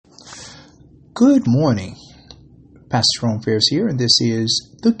Good morning. Pastor Ron Ferris here, and this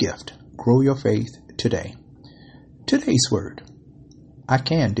is The Gift. Grow your faith today. Today's word, I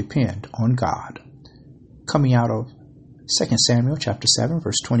can depend on God. Coming out of 2 Samuel chapter 7,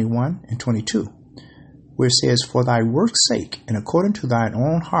 verse 21 and 22, where it says, For thy work's sake, and according to thine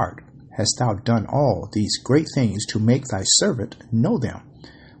own heart, hast thou done all these great things to make thy servant know them.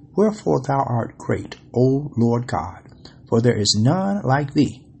 Wherefore thou art great, O Lord God, for there is none like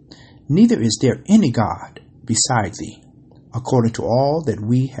thee. Neither is there any God beside thee, according to all that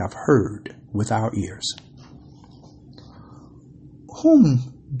we have heard with our ears.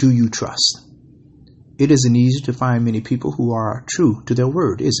 Whom do you trust? It isn't easy to find many people who are true to their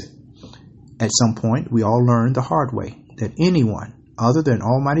word, is it? At some point, we all learn the hard way that anyone other than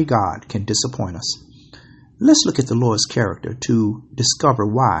Almighty God can disappoint us. Let's look at the Lord's character to discover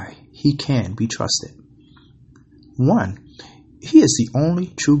why He can be trusted. 1. He is the only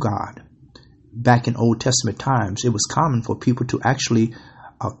true God. Back in Old Testament times, it was common for people to actually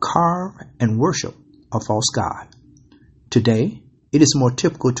carve and worship a false god. Today, it is more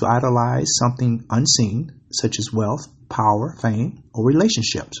typical to idolize something unseen, such as wealth, power, fame, or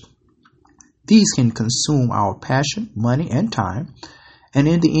relationships. These can consume our passion, money, and time, and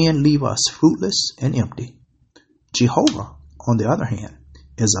in the end leave us fruitless and empty. Jehovah, on the other hand,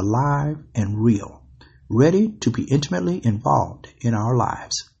 is alive and real, ready to be intimately involved in our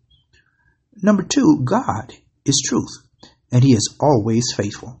lives. 2, God is truth, and He is always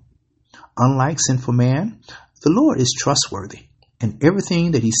faithful. Unlike sinful man, the Lord is trustworthy, and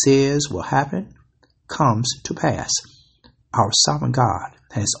everything that He says will happen comes to pass. Our sovereign God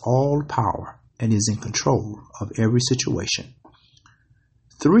has all power and is in control of every situation.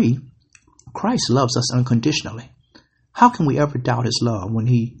 3, Christ loves us unconditionally. How can we ever doubt His love when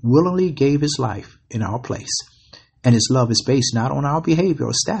He willingly gave His life in our place? And His love is based not on our behavior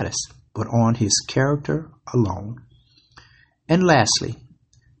or status, but on His character alone. And lastly,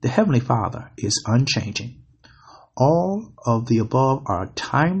 the Heavenly Father is unchanging. All of the above are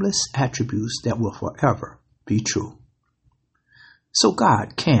timeless attributes that will forever be true. So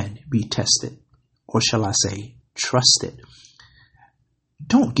God can be tested, or shall I say, trusted.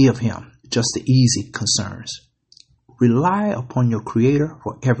 Don't give Him just the easy concerns. Rely upon your Creator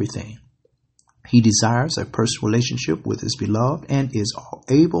for everything. He desires a personal relationship with His beloved and is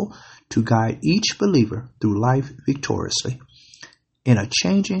able to guide each believer through life victoriously. In a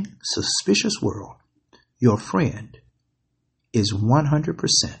changing, suspicious world, your friend is 100%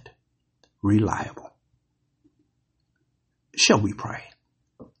 reliable. Shall we pray?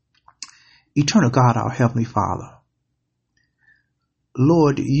 Eternal God, our Heavenly Father,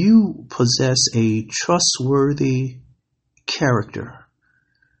 Lord, You possess a trustworthy character.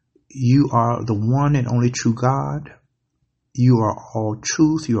 You are the one and only true God. You are all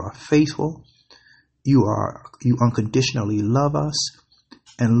truth. You are faithful. You unconditionally love us.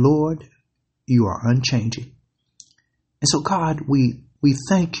 And Lord, You are unchanging. And so God, we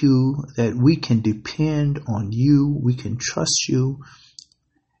thank You that we can depend on You. We can trust You.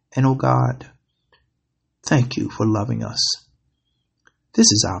 And oh God, thank You for loving us. This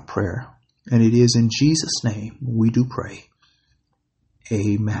is our prayer. And it is in Jesus' name we do pray.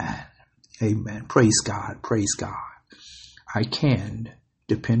 Amen. Amen. Praise God. Praise God. I can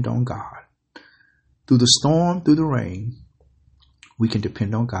depend on God. Through the storm, through the rain, we can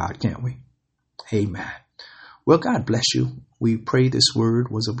depend on God, can't we? Amen. Well, God bless you. We pray this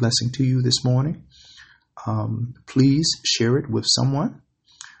word was a blessing to you this morning. Please share it with someone.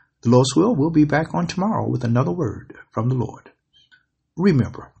 The Lord's will, we'll be back on tomorrow with another word from the Lord.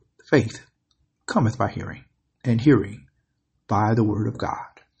 Remember, faith cometh by hearing, and hearing by the word of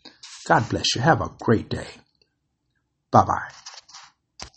God. God bless you. Have a great day. Bye-bye.